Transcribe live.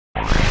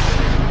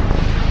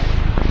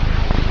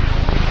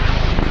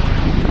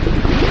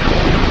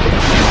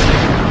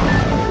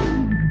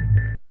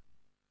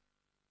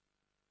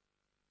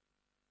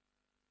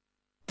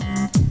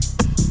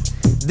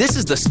This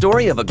is the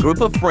story of a group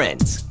of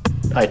friends.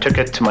 I took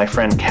it to my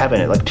friend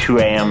Kevin at like 2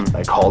 a.m.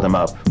 I called him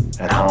up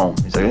at home.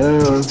 He's like,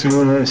 oh, what's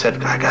going on? I said,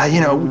 God,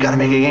 you know, we gotta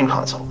make a game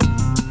console.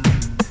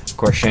 Of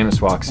course,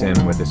 Seamus walks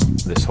in with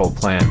this whole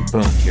plan.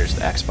 Boom, here's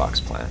the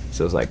Xbox plan.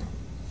 So it was like,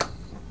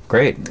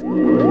 great.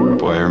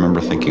 Boy, I remember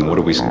thinking, what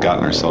have we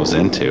gotten ourselves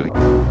into?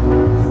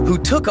 Who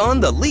took on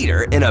the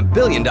leader in a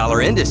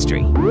billion-dollar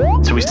industry.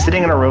 So he's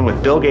sitting in a room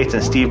with Bill Gates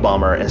and Steve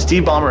Ballmer, and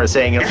Steve Ballmer is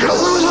saying,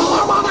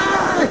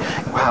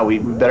 wow, we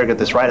better get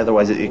this right,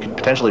 otherwise it could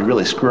potentially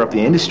really screw up the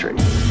industry.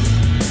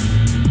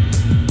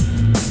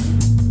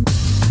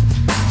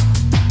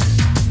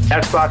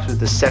 Xbox was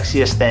the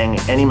sexiest thing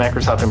any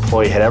Microsoft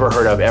employee had ever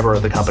heard of ever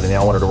at the company. They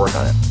all wanted to work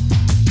on it.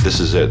 This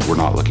is it. We're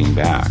not looking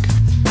back.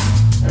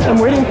 I'm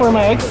waiting for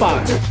my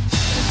Xbox.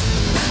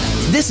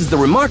 This is the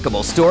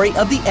remarkable story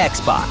of the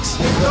Xbox.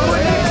 Take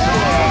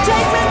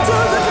me to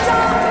the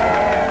top.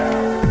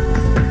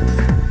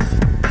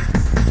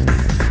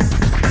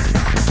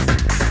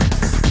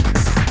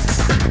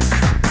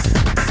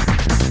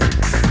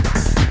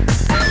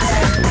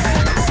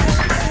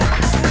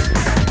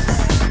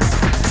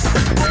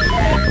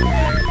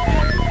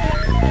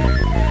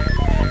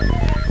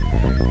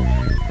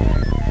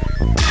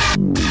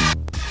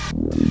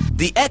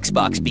 The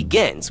Xbox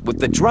begins with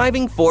the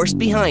driving force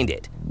behind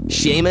it,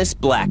 Seamus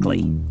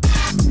Blackly.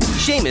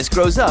 Seamus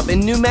grows up in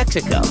New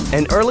Mexico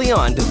and early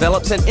on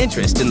develops an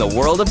interest in the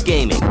world of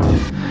gaming.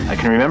 I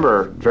can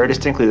remember very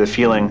distinctly the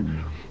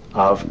feeling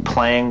of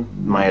playing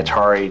my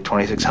Atari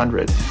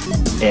 2600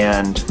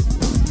 and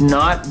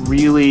not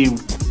really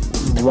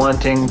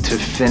wanting to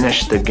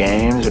finish the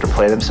games or to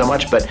play them so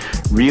much, but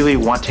really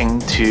wanting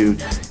to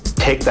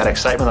take that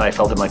excitement that I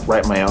felt and like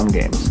write my own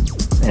games.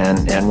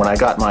 And when I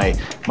got my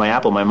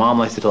Apple, my mom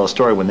likes to tell a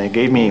story. When they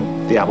gave me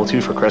the Apple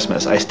II for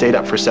Christmas, I stayed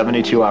up for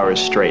 72 hours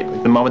straight.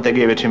 The moment they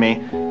gave it to me,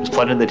 it was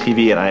plugged into the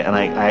TV, and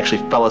I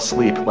actually fell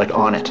asleep like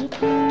on it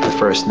the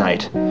first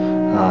night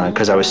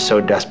because I was so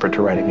desperate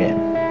to write a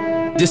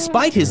game.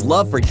 Despite his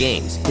love for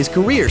games, his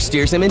career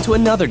steers him into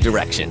another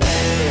direction.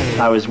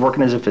 I was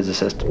working as a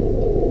physicist,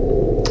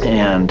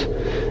 and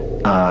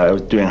I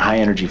was doing high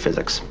energy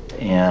physics.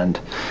 And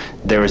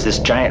there was this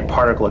giant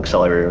particle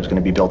accelerator that was going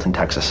to be built in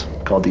Texas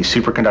called the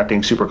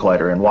Superconducting Super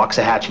Collider in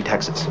Waxahachie,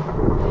 Texas.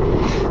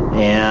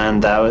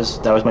 And that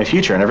was my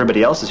future and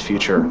everybody else's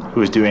future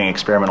who was doing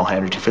experimental high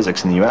energy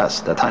physics in the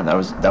US at that time.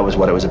 That was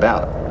what it was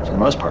about for the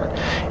most part.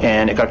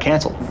 And it got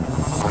canceled.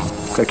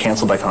 It got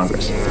canceled by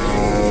Congress.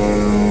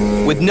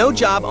 With no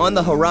job on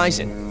the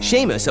horizon,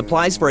 Seamus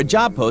applies for a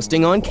job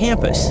posting on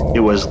campus. It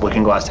was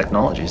Looking Glass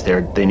Technologies.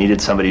 They needed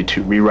somebody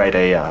to rewrite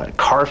a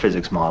car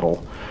physics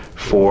model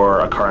for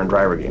a car and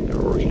driver game they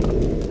were working on.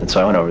 And so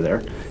I went over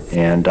there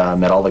and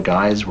met all the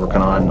guys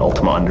working on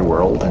Ultima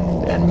Underworld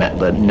and met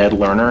Ned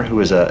Lerner, who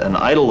was an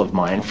idol of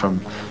mine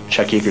from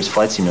Chuck Yeager's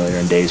Flight Simulator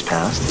in days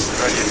past.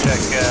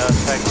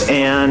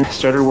 And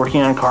started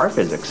working on car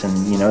physics,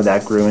 and you know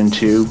that grew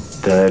into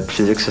the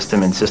physics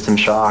system and System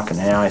Shock and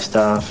AI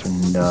stuff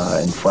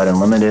and Flight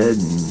Unlimited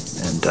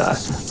and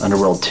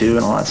Underworld 2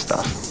 and all that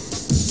stuff.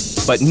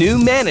 But new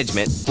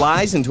management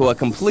flies into a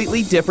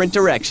completely different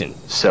direction.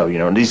 So, you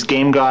know, these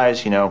game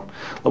guys, you know,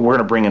 we're going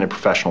to bring in a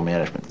professional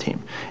management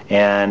team.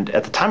 And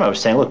at the time I was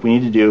saying, look, we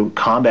need to do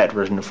combat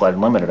version of Flight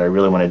Unlimited. I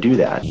really want to do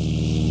that.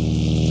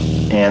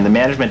 And the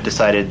management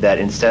decided that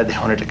instead they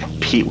wanted to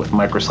compete with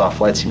Microsoft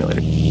Flight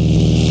Simulator.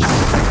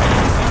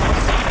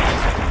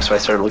 So I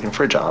started looking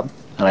for a job,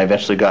 and I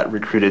eventually got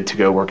recruited to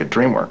go work at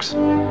DreamWorks.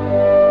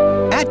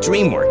 At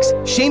DreamWorks,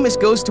 Seamus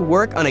goes to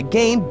work on a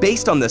game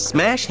based on the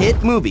smash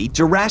hit movie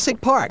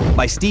Jurassic Park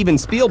by Steven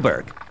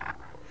Spielberg.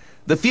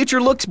 The future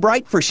looks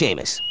bright for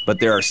Seamus, but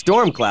there are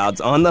storm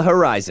clouds on the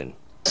horizon.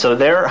 So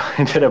there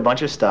I did a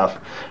bunch of stuff,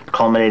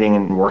 culminating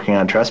in working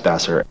on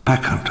Trespasser.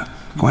 Backhunter,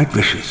 quite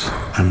vicious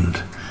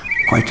and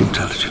quite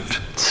intelligent.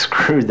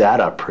 Screwed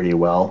that up pretty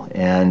well,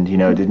 and you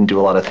know, didn't do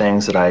a lot of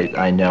things that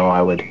I know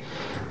I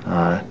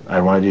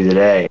want to do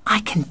today. I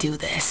can do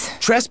this.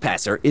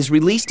 Trespasser is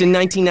released in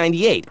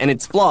 1998, and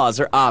its flaws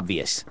are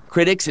obvious.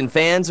 Critics and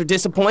fans are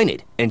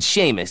disappointed, and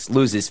Seamus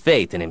loses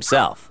faith in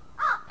himself.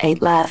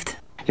 8 left.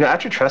 You know,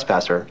 after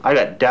Trespasser, I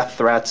got death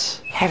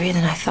threats. Heavier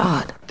than I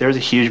thought. There was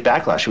a huge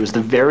backlash. It was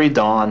the very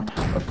dawn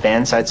of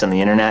fan sites on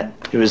the internet.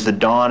 It was the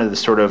dawn of the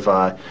sort of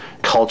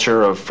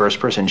culture of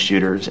first-person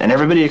shooters, and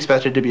everybody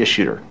expected to be a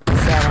shooter.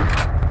 7,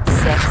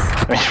 6.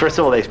 I mean, first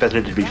of all, they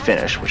expected it to be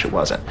finished, which it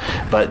wasn't.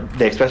 But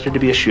they expected it to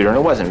be a shooter, and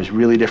it wasn't. It was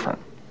really different.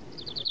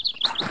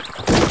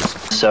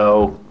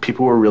 So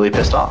people were really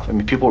pissed off. I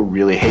mean, people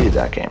really hated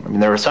that game. I mean,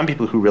 there were some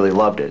people who really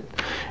loved it,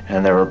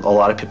 and there were a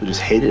lot of people who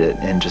just hated it,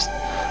 and just,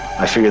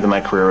 I figured that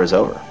my career was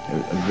over.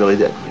 It really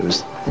did. It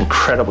was an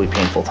incredibly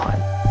painful time.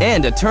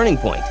 And a turning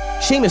point.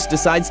 Seamus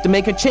decides to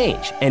make a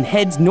change and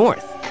heads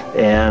north.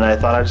 And I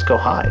thought I'd just go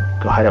hide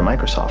at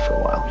Microsoft for a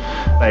while.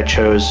 I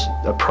chose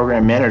a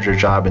program manager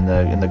job in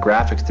the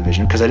graphics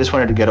division because I just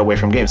wanted to get away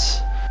from games.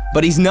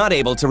 But he's not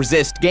able to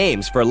resist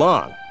games for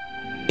long.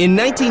 In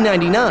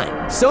 1999,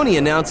 Sony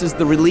announces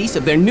the release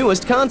of their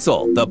newest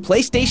console, the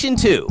PlayStation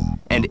 2,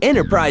 And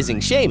enterprising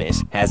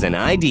Seamus has an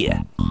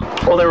idea.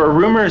 Well, there were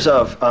rumors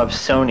of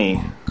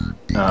Sony,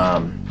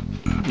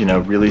 you know,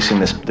 releasing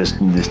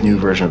this new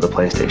version of the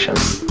PlayStation.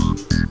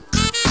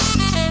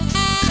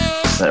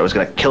 That it was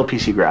going to kill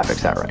PC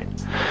graphics outright.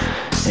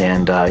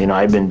 And, you know,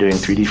 I've been doing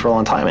 3D for a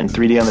long time, and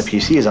 3D on the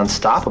PC is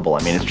unstoppable.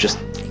 I mean, it's just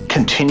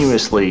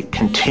continuously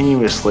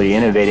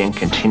innovating,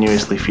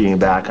 continuously feeding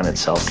back on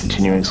itself,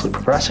 continuously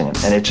progressing.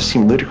 And it just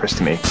seemed ludicrous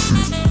to me.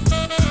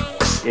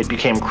 It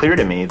became clear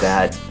to me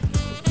that,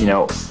 you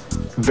know,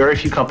 very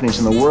few companies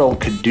in the world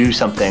could do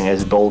something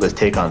as bold as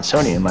take on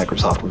Sony, and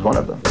Microsoft was one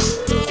of them.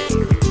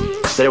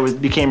 That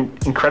it became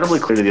incredibly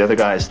clear to the other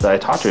guys that I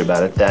talked to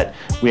about it that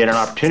we had an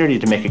opportunity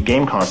to make a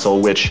game console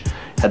which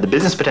had the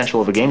business potential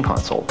of a game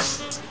console,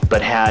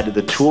 but had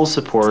the tool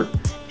support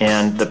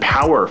and the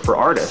power for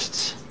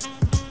artists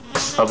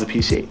of the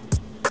PC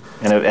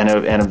and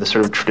of the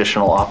sort of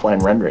traditional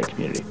offline rendering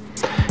community.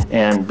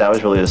 And that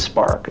was really the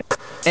spark.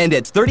 And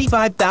at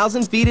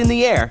 35,000 feet in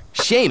the air,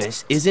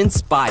 Seamus is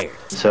inspired.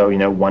 So, you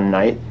know, one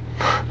night,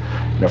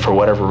 you know, for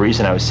whatever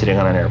reason, I was sitting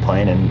on an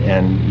airplane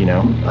and you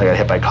know, I got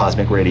hit by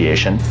cosmic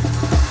radiation.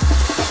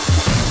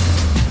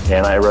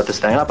 And I wrote this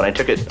thing up, and I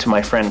took it to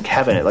my friend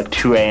Kevin at like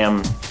 2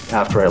 a.m.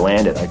 after I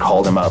landed. I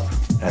called him up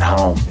at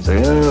home. He's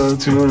like, oh,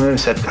 I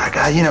said,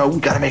 you know, we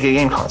got to make a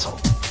game console.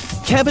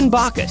 Kevin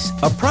Bachus,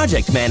 a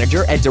project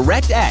manager at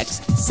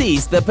DirectX,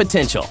 sees the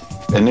potential.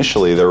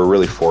 Initially, there were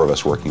really 4 of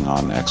us working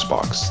on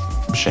Xbox.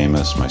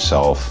 Seamus,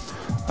 myself,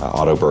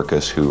 Otto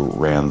Berkes, who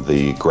ran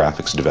the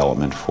graphics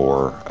development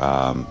for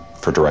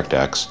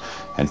DirectX,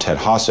 and Ted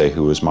Hase,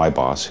 who was my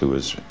boss, who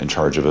was in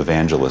charge of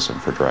evangelism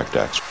for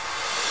DirectX.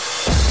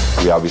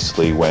 We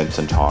obviously went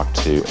and talked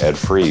to Ed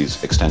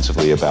Fries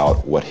extensively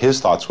about what his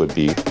thoughts would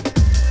be.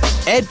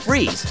 Ed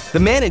Fries, the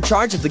man in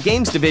charge of the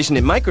games division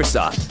at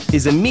Microsoft,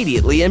 is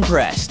immediately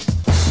impressed.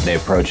 They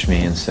approached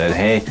me and said,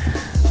 hey,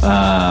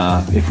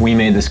 if we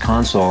made this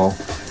console,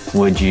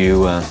 would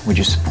you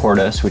support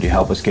us? Would you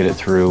help us get it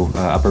through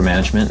upper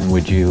management, and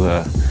would you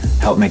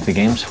help make the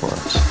games for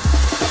us?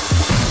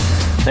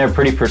 They were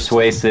pretty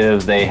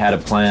persuasive. They had a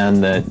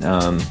plan that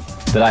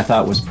I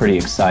thought was pretty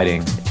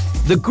exciting.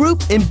 The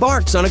group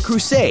embarks on a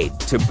crusade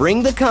to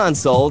bring the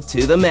console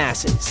to the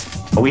masses.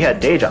 We had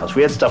day jobs.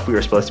 We had stuff we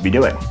were supposed to be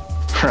doing,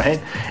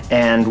 right?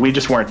 And we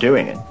just weren't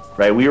doing it,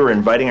 right? We were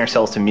inviting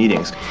ourselves to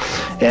meetings.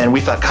 And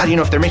we thought, God, you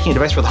know, if they're making a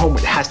device for the home,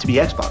 it has to be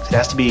Xbox. It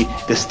has to be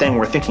this thing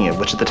we're thinking of,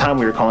 which at the time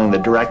we were calling the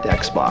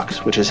DirectX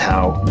box, which is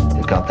how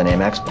it got the name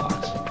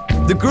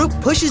Xbox. The group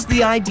pushes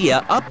the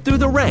idea up through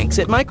the ranks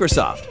at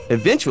Microsoft,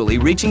 eventually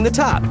reaching the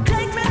top.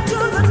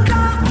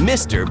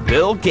 Mr.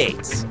 Bill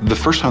Gates. The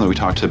first time that we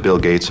talked to Bill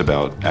Gates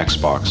about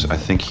Xbox, I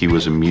think he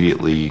was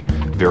immediately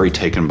very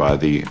taken by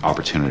the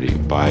opportunity,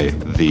 by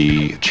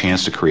the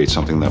chance to create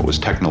something that was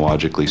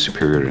technologically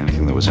superior to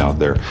anything that was out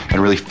there,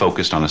 and really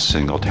focused on a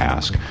single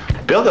task.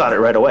 Bill got it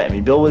right away. I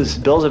mean, Bill's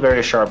a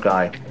very sharp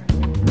guy.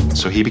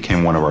 So he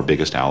became one of our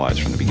biggest allies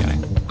from the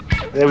beginning.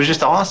 It was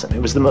just awesome.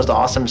 It was the most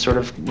awesome sort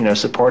of, you know,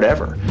 support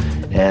ever.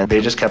 And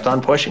they just kept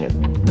on pushing it.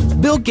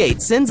 Bill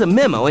Gates sends a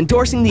memo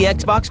endorsing the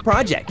Xbox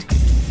project.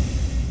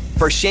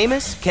 For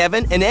Seamus,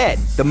 Kevin, and Ed,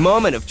 the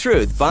moment of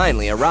truth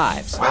finally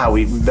arrives. Wow,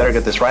 we better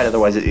get this right,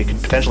 otherwise it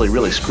could potentially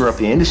really screw up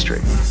the industry.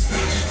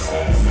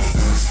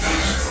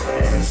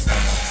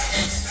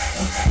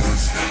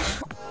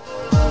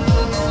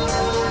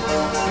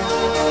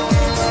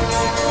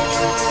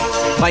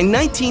 By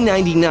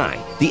 1999,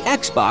 the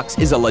Xbox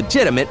is a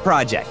legitimate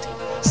project.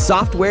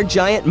 Software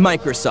giant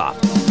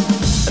Microsoft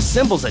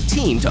assembles a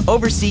team to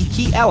oversee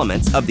key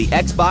elements of the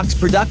Xbox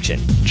production.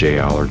 Jay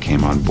Allard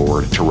came on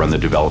board to run the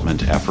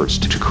development efforts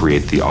to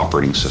create the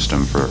operating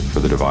system for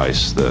the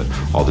device,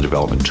 all the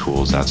development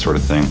tools, that sort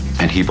of thing.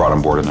 And he brought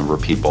on board a number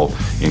of people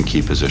in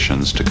key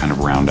positions to kind of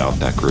round out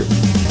that group.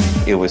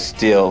 It was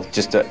still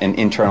just an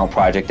internal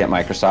project at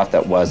Microsoft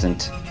that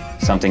wasn't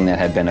something that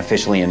had been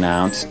officially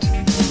announced.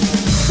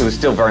 It was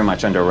still very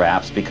much under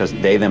wraps because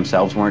they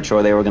themselves weren't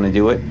sure they were going to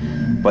do it.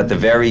 But the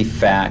very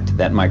fact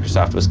that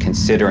Microsoft was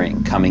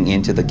considering coming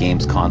into the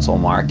games console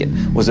market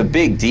was a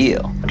big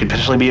deal. It could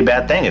potentially be a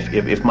bad thing if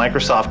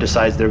Microsoft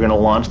decides they're going to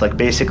launch like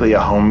basically a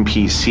home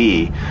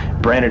PC,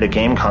 branded a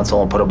game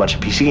console and put a bunch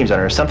of PC games on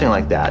it or something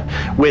like that,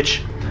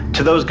 which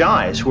to those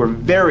guys who are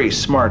very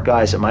smart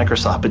guys at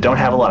Microsoft but don't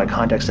have a lot of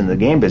context in the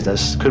game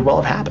business could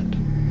well have happened.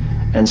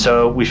 And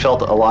so we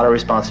felt a lot of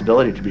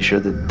responsibility to be sure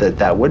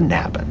that wouldn't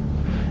happen.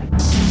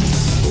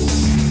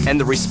 And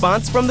the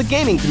response from the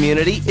gaming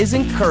community is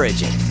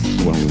encouraging.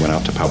 When we went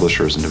out to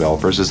publishers and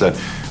developers is that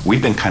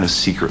we've been kind of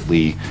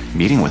secretly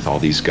meeting with all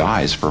these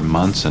guys for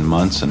months and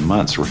months and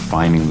months,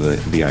 refining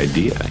the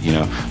idea. You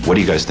know, what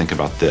do you guys think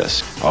about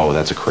this? Oh,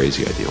 that's a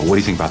crazy idea. What do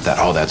you think about that?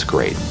 Oh, that's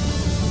great.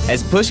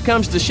 As push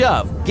comes to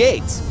shove,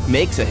 Gates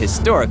makes a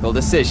historical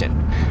decision.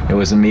 It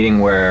was a meeting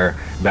where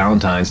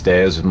Valentine's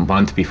Day was a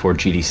month before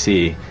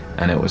GDC,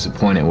 and it was a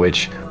point at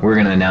which we're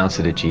going to announce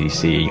it at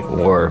GDC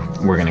or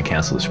we're going to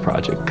cancel this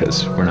project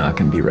because we're not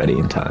going to be ready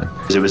in time.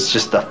 It was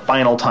just the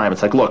final time.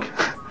 It's like, look,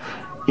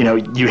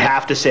 you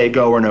have to say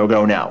go or no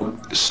go now.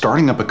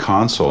 Starting up a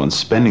console and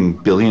spending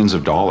billions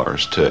of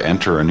dollars to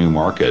enter a new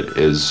market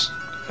is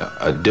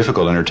a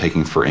difficult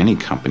undertaking for any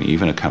company,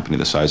 even a company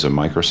the size of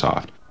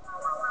Microsoft.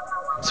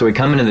 So we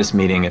come into this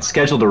meeting. It's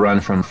scheduled to run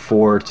from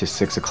 4 to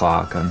 6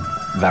 o'clock on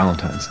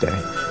Valentine's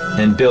Day.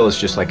 And Bill is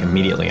just like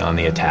immediately on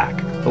the attack.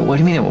 But what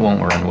do you mean it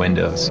won't run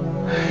Windows?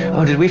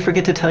 Oh, did we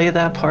forget to tell you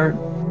that part?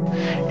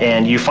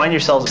 And you find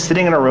yourself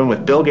sitting in a room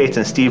with Bill Gates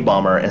and Steve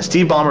Ballmer, and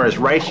Steve Ballmer is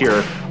right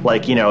here,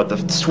 like,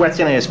 the sweat's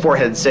in his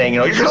forehead saying,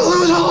 you're gonna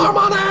lose all our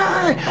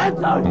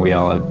money! We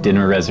all have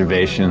dinner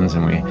reservations,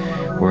 and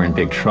we're in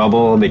big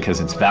trouble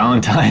because it's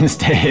Valentine's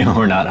Day and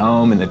we're not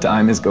home and the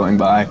time is going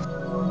by.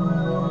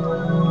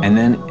 And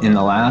then in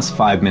the last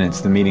 5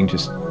 minutes, the meeting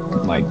just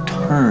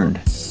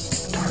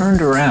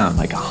turned around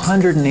like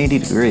 180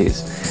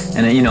 degrees.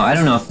 And I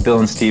don't know if Bill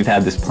and Steve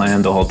had this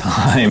planned the whole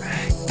time.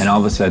 And all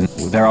of a sudden,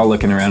 they're all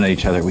looking around at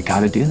each other. We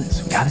gotta do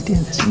this, we gotta do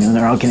this.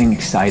 They're all getting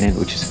excited,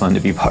 which is fun to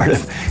be part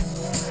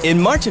of.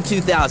 In March of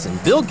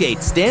 2000, Bill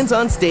Gates stands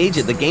on stage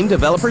at the Game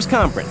Developers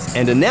Conference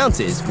and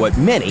announces what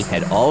many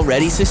had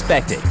already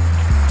suspected.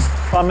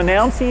 I'm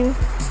announcing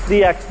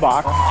the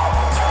Xbox.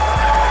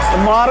 The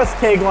modest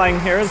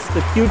tagline here is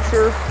the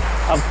future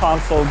of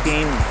console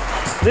gaming.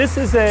 This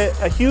is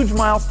a huge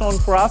milestone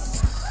for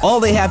us.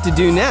 All they have to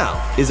do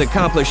now is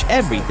accomplish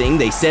everything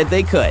they said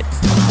they could.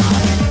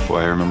 Boy,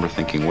 I remember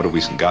thinking, what have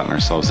we gotten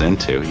ourselves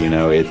into?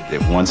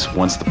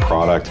 Once the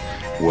product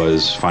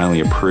was finally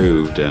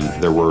approved and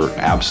there were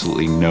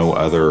absolutely no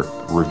other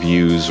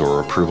reviews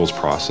or approvals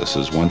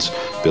processes, once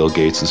Bill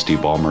Gates and Steve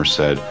Ballmer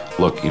said,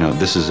 look,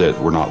 this is it,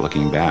 we're not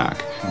looking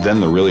back, then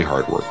the really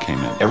hard work came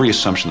in. Every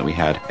assumption that we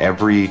had,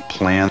 every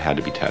plan had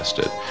to be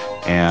tested,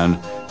 and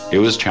it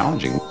was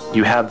challenging.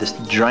 You have this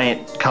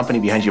giant company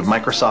behind you,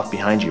 Microsoft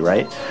behind you,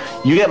 right?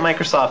 You get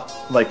Microsoft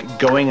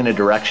going in a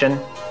direction,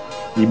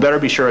 you better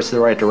be sure it's the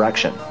right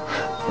direction,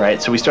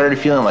 right? So we started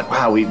feeling like,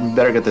 wow, we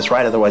better get this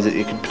right, otherwise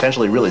it could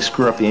potentially really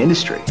screw up the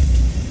industry.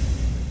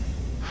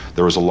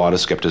 There was a lot of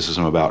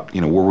skepticism about,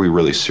 were we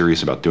really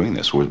serious about doing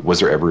this? Was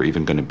there ever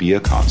even going to be a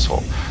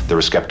console? There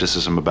was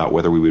skepticism about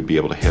whether we would be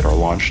able to hit our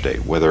launch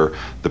date, whether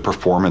the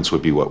performance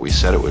would be what we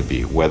said it would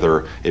be,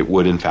 whether it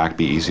would in fact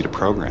be easy to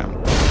program.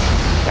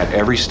 At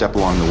every step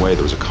along the way,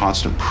 there was a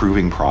constant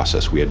proving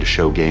process. We had to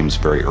show games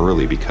very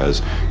early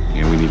because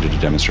we needed to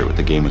demonstrate what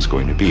the game was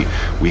going to be.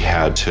 We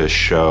had to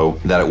show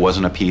that it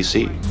wasn't a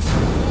PC.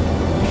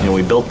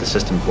 We built the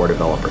system for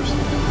developers.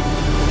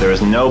 There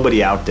is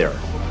nobody out there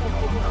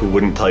who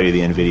wouldn't tell you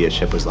the NVIDIA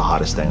chip was the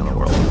hottest thing in the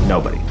world.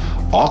 Nobody.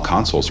 All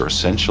consoles are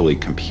essentially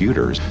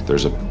computers.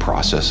 There's a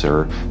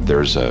processor,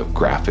 there's a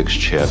graphics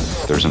chip,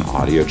 there's an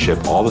audio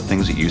chip. All the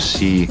things that you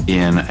see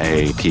in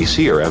a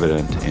PC are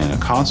evident in a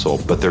console,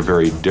 but they're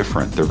very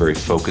different. They're very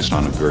focused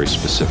on a very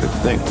specific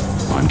thing,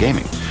 on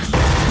gaming.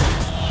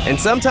 And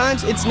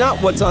sometimes it's not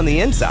what's on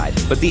the inside,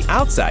 but the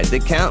outside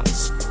that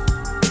counts.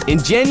 In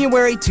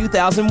January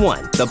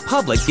 2001, the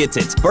public gets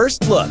its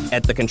first look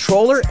at the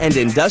controller and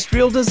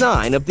industrial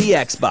design of the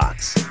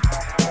Xbox.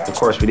 Of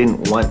course, we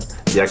didn't want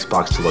the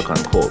Xbox to look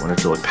uncool. We wanted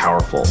it to look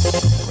powerful.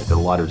 We did a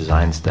lot of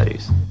design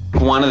studies.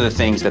 One of the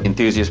things that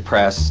enthusiasts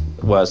pressed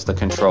was the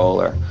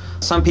controller.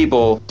 Some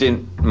people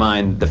didn't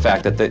mind the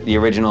fact that the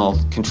original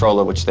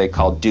controller, which they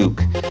called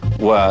Duke,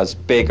 was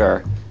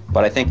bigger.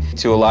 But I think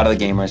to a lot of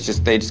the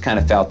gamers, they just kind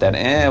of felt that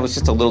it was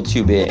just a little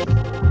too big.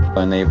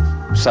 And they've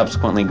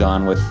subsequently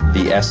gone with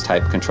the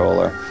S-type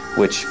controller,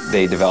 which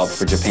they developed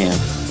for Japan,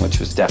 which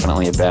was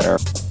definitely a better.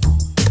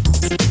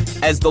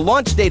 As the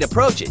launch date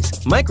approaches,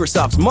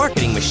 Microsoft's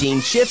marketing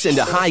machine shifts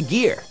into high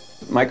gear.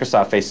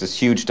 Microsoft faced this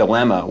huge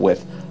dilemma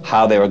with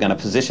how they were going to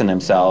position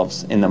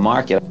themselves in the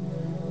market.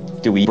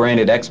 Do we brand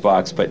it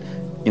Xbox, but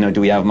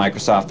do we have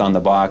Microsoft on the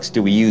box?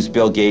 Do we use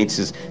Bill Gates?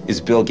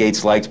 Is Bill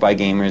Gates liked by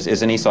gamers?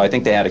 Isn't he? So I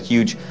think they had a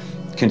huge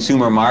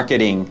consumer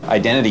marketing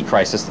identity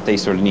crisis that they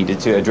sort of needed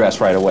to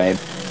address right away.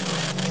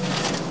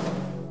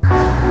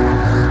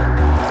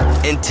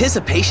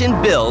 Anticipation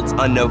builds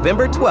on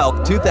November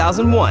 12,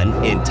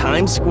 2001 in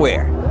Times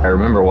Square. I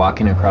remember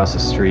walking across the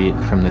street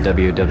from the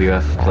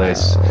WWF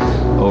place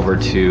over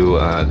to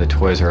the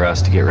Toys R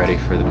Us to get ready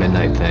for the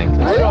midnight thing.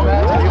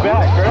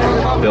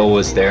 Bill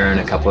was there and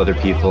a couple other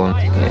people,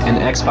 and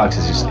Xbox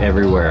is just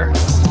everywhere.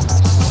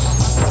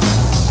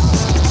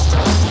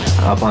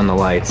 Up on the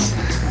lights,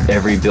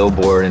 every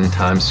billboard in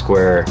Times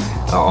Square,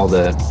 all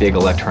the big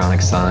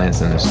electronic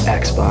signs, and there's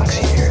Xbox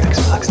here,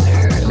 Xbox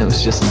there, and it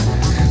was just,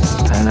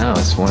 I don't know,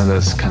 it's one of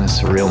those kind of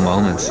surreal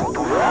moments.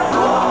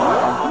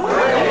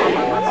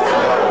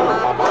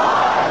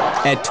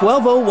 At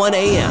 12:01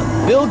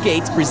 a.m., Bill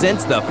Gates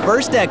presents the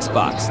first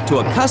Xbox to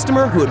a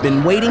customer who had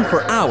been waiting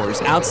for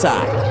hours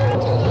outside.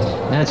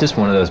 And it's just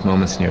one of those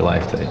moments in your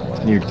life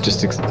that you're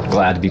just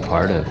glad to be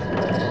part of.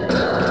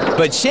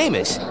 But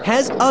Seamus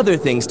has other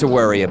things to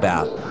worry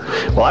about.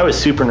 Well, I was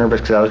super nervous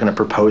because I was going to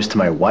propose to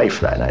my wife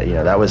that night.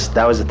 That was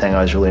the thing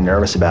I was really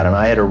nervous about. And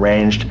I had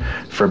arranged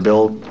for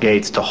Bill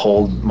Gates to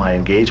hold my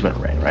engagement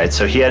ring, right?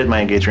 So he had my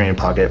engagement ring in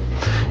pocket,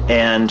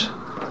 and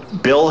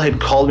Bill had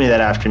called me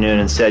that afternoon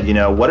and said, you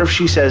know, what if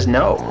she says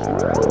no?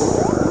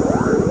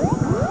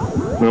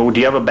 Do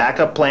you have a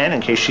backup plan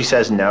in case she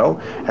says no?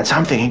 And so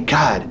I'm thinking,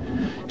 God,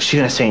 is she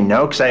going to say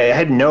no? Because I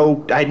had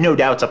no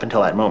doubts up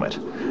until that moment.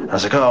 I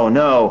was like, oh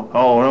no,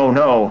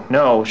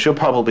 no, she'll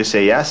probably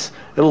say yes.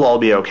 It'll all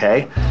be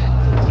okay.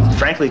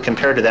 Frankly,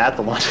 compared to that,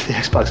 the launch of the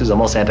Xbox is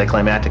almost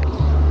anticlimactic.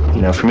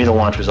 You know, for me, the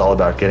launch was all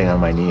about getting on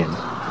my knee and,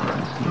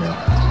 you know,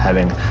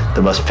 having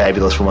the most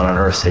fabulous woman on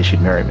earth say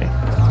she'd marry me. Look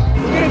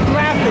at the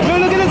graphic.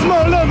 Look at this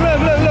smoke.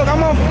 Look,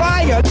 I'm on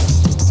fire.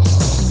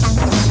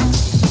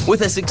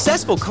 With a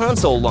successful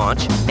console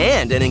launch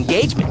and an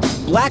engagement,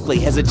 Blackly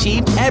has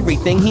achieved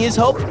everything he has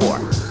hoped for.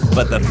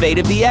 But the fate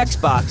of the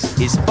Xbox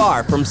is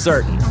far from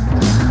certain.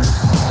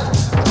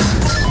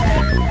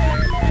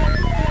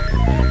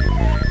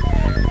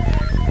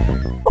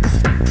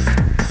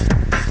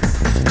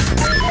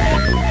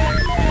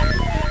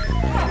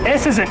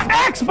 This is an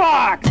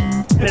Xbox!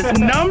 It's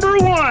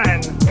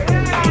 #1!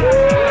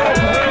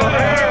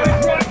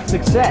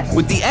 Success.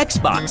 With the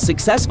Xbox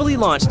successfully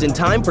launched in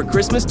time for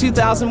Christmas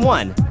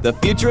 2001, the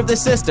future of the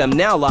system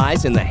now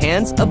lies in the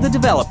hands of the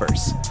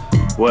developers.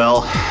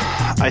 Well,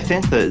 I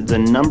think that the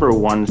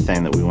 #1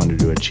 thing that we wanted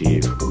to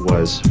achieve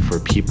was for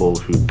people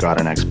who got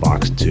an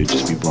Xbox to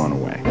just be blown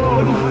away.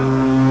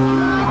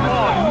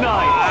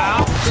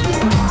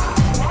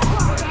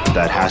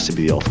 That has to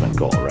be the ultimate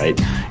goal, right?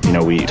 You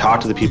know, we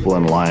talked to the people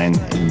in line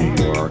in New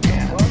York,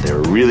 and they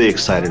were really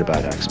excited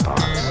about Xbox.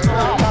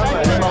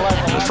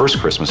 The first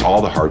Christmas,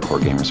 all the hardcore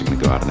gamers are going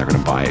to go out and they're going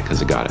to buy it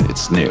because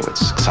it's new,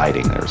 it's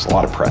exciting. There's a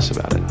lot of press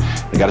about it.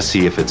 You got to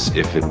see if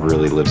it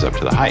really lives up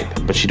to the hype.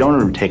 But you don't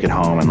want to take it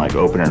home and like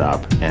open it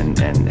up and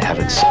have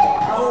it.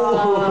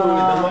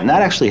 And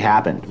that actually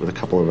happened with a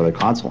couple of other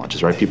console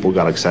launches, right? People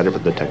got excited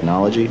with the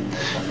technology.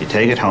 You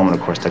take it home, and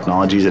of course,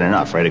 technology isn't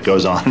enough, right? It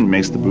goes on and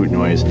makes the boot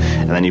noise,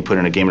 and then you put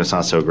in a game that's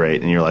not so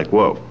great, and you're like,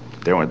 whoa,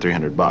 there went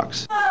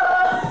 $300.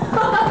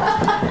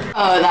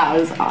 Oh, that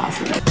was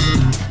awesome.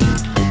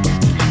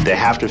 They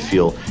have to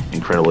feel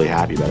incredibly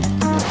happy about it.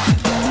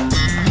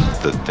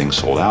 The thing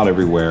sold out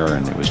everywhere,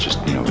 and it was just,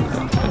 you know,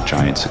 a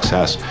giant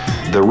success.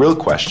 The real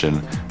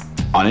question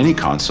on any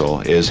console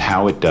is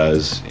how it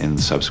does in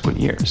subsequent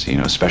years, you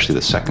know, especially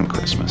the second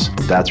Christmas.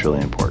 That's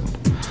really important.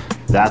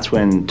 That's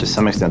when, to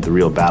some extent, the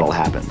real battle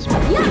happens.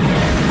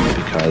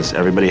 Because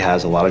everybody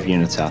has a lot of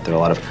units out there, a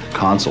lot of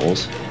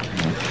consoles,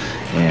 you know,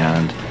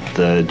 and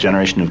the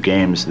generation of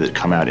games that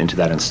come out into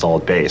that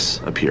installed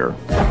base appear.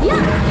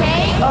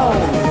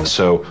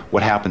 So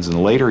what happens in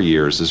the later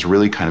years is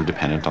really kind of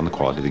dependent on the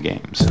quality of the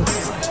games.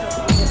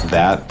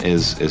 That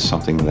is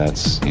something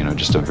that's, you know,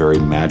 just a very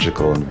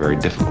magical and very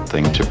difficult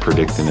thing to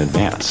predict in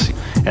advance.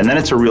 And then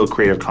it's a real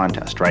creative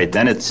contest, right?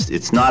 Then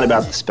it's not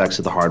about the specs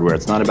of the hardware.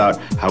 It's not about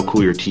how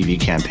cool your TV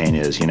campaign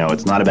is, you know.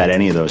 It's not about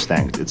any of those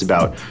things. It's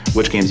about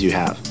which games you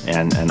have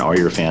and are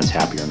your fans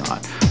happy or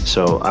not.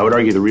 So I would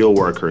argue the real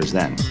worker is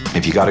then.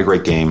 If you got a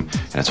great game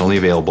and it's only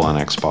available on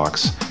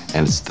Xbox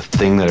and it's the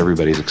thing that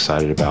everybody's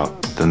excited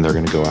about, then they're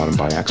going to go out and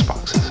buy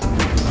Xboxes.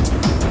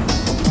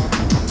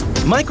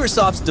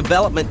 Microsoft's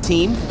development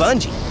team,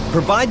 Bungie,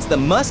 provides the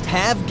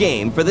must-have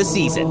game for the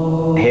season.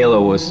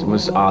 Halo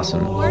was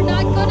awesome. We're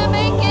not gonna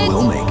make it.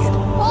 We'll make it.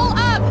 Pull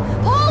up!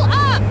 Pull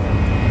up!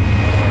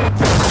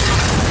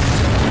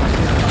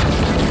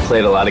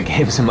 Played a lot of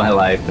games in my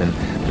life, and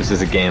this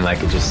is a game I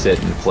could just sit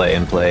and play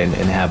and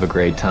have a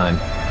great time.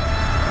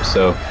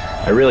 So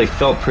I really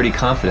felt pretty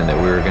confident that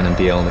we were going to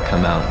be able to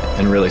come out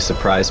and really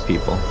surprise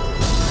people.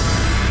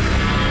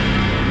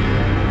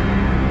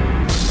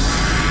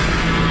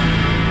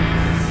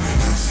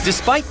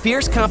 Despite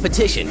fierce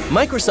competition,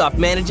 Microsoft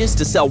manages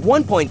to sell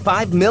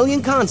 1.5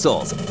 million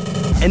consoles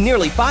and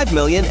nearly 5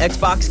 million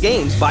Xbox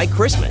games by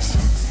Christmas.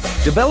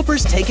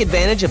 Developers take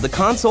advantage of the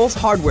console's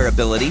hardware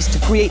abilities to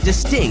create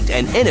distinct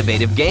and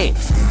innovative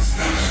games.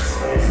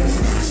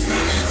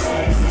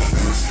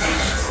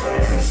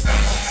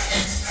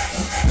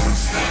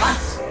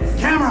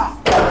 Camera!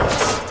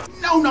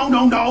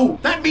 No.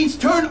 That means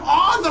turn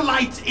on the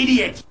lights,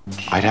 idiot!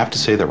 I'd have to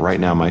say that right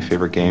now my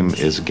favorite game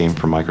is a game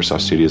from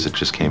Microsoft Studios that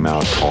just came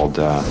out called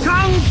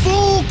Kung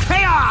Fu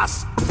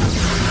Chaos!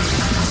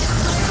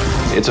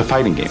 It's a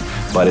fighting game,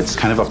 but it's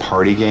kind of a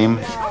party game.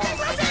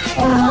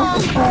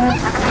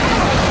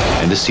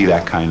 And to see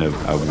that kind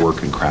of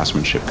work and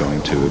craftsmanship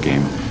going to a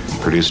game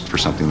produced for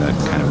something that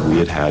kind of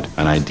we had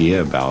an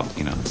idea about,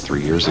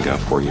 3 years ago,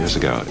 4 years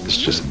ago, it's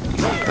just,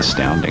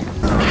 astounding.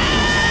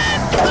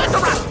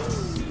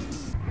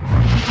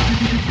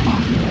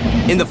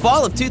 In the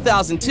fall of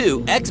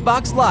 2002,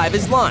 Xbox Live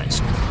is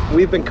launched.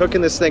 We've been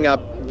cooking this thing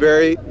up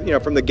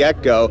from the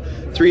get-go.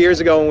 3 years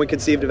ago when we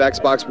conceived of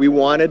Xbox, we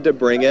wanted to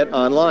bring it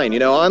online.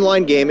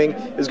 Online gaming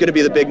is going to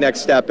be the big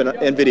next step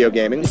in video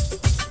gaming.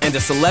 And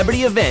a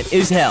celebrity event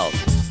is held.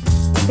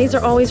 These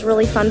are always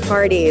really fun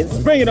parties.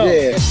 Bring it on.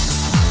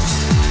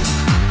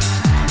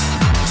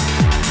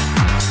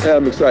 Yeah,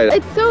 I'm excited.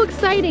 It's so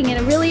exciting, and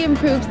it really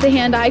improves the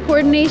hand-eye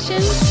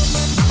coordination.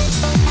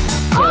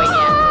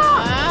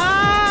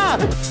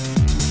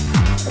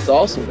 That's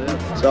awesome, man.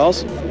 It's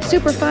awesome.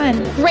 super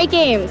fun. Great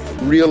games.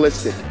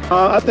 Realistic.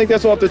 I think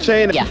that's off the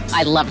chain. Yeah,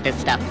 I love this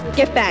stuff.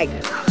 Gift bag.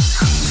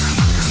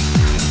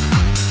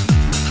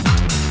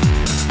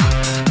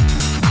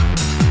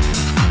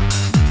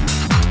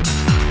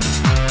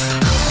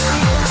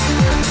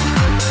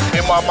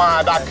 In my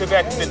mind, I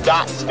connect the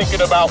dots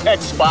thinking about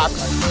Xbox.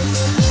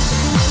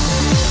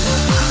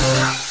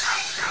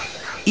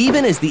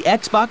 Even as the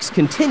Xbox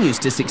continues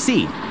to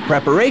succeed,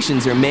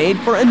 preparations are made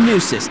for a new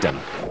system.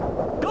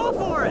 Go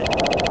for it!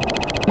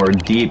 We're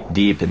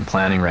deep in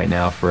planning right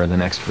now for the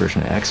next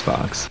version of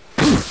Xbox.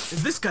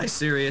 Is this guy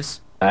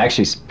serious? I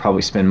actually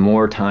probably spend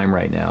more time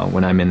right now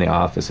when I'm in the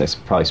office. I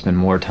probably spend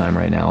more time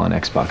right now on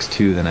Xbox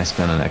 2 than I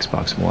spend on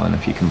Xbox 1,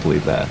 if you can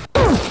believe that.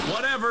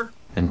 Whatever.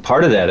 And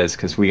part of that is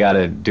because we got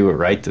to do it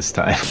right this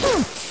time.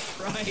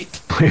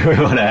 Right. We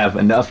want to have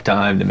enough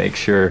time to make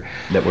sure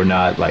that we're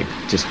not like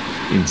just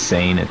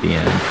insane at the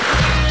end.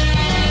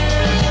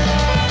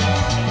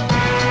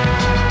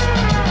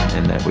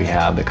 And that we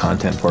have the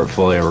content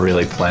portfolio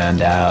really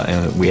planned out,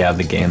 and we have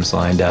the games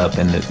lined up,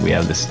 and that we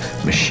have this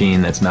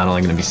machine that's not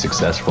only going to be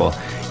successful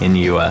in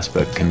the US,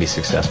 but can be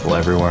successful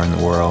everywhere in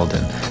the world.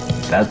 And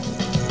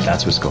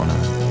that's what's going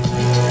on.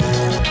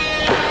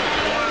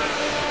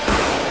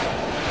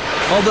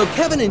 Although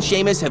Kevin and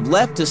Seamus have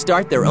left to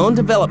start their own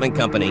development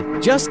company,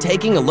 just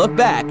taking a look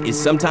back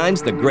is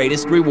sometimes the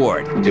greatest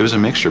reward. It was a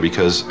mixture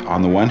because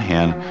on the one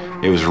hand,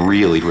 it was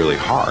really, really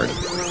hard.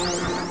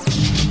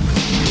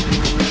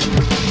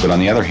 But on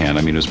the other hand,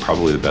 I mean, it was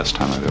probably the best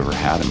time I've ever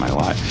had in my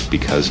life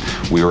because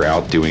we were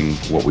out doing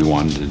what we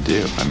wanted to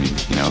do. I mean,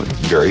 you know,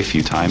 very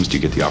few times do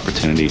you get the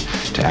opportunity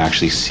to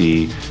actually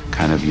see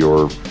kind of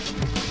your,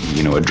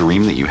 you know, a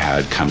dream that you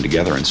had come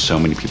together, and so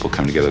many people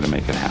come together to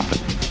make it happen.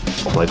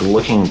 Like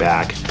looking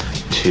back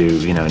to,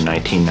 you know,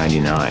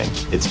 1999,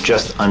 it's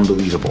just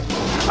unbelievable.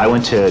 I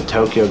went to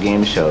Tokyo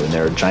Game Show and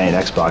there are giant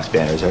Xbox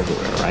banners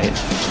everywhere, right?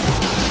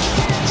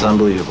 It's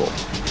unbelievable.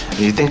 And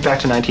you think back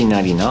to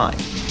 1999,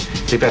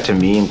 think back to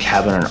me and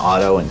Kevin and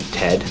Otto and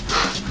Ted,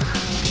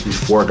 these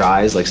four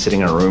guys like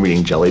sitting in a room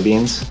eating jelly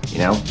beans, you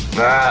know?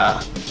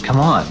 Come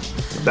on,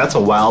 that's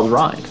a wild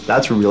ride.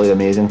 That's a really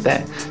amazing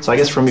thing. So I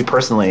guess for me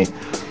personally,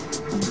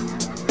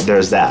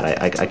 there's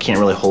that. I can't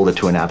really hold it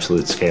to an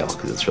absolute scale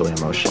because it's really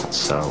emotional.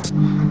 So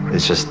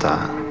it's just,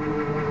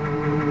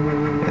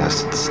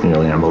 yes, it's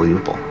nearly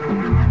unbelievable.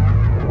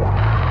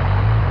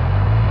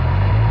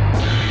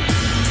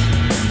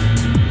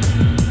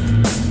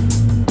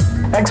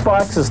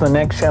 Xbox is the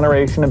next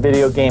generation of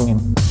video gaming.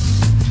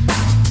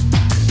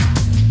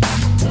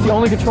 The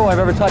only control I've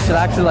ever touched that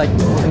actually like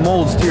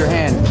molds to your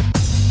hand.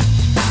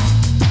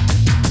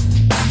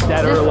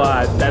 Dead or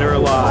alive, dead or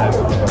alive.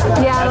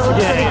 Yeah, that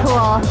looks pretty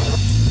cool.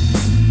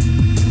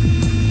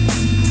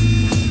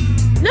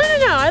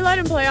 No, I let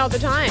him play all the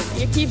time.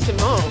 It keeps him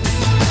home.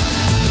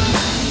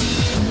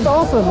 It's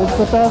awesome. It's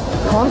the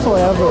best console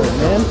ever,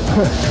 man.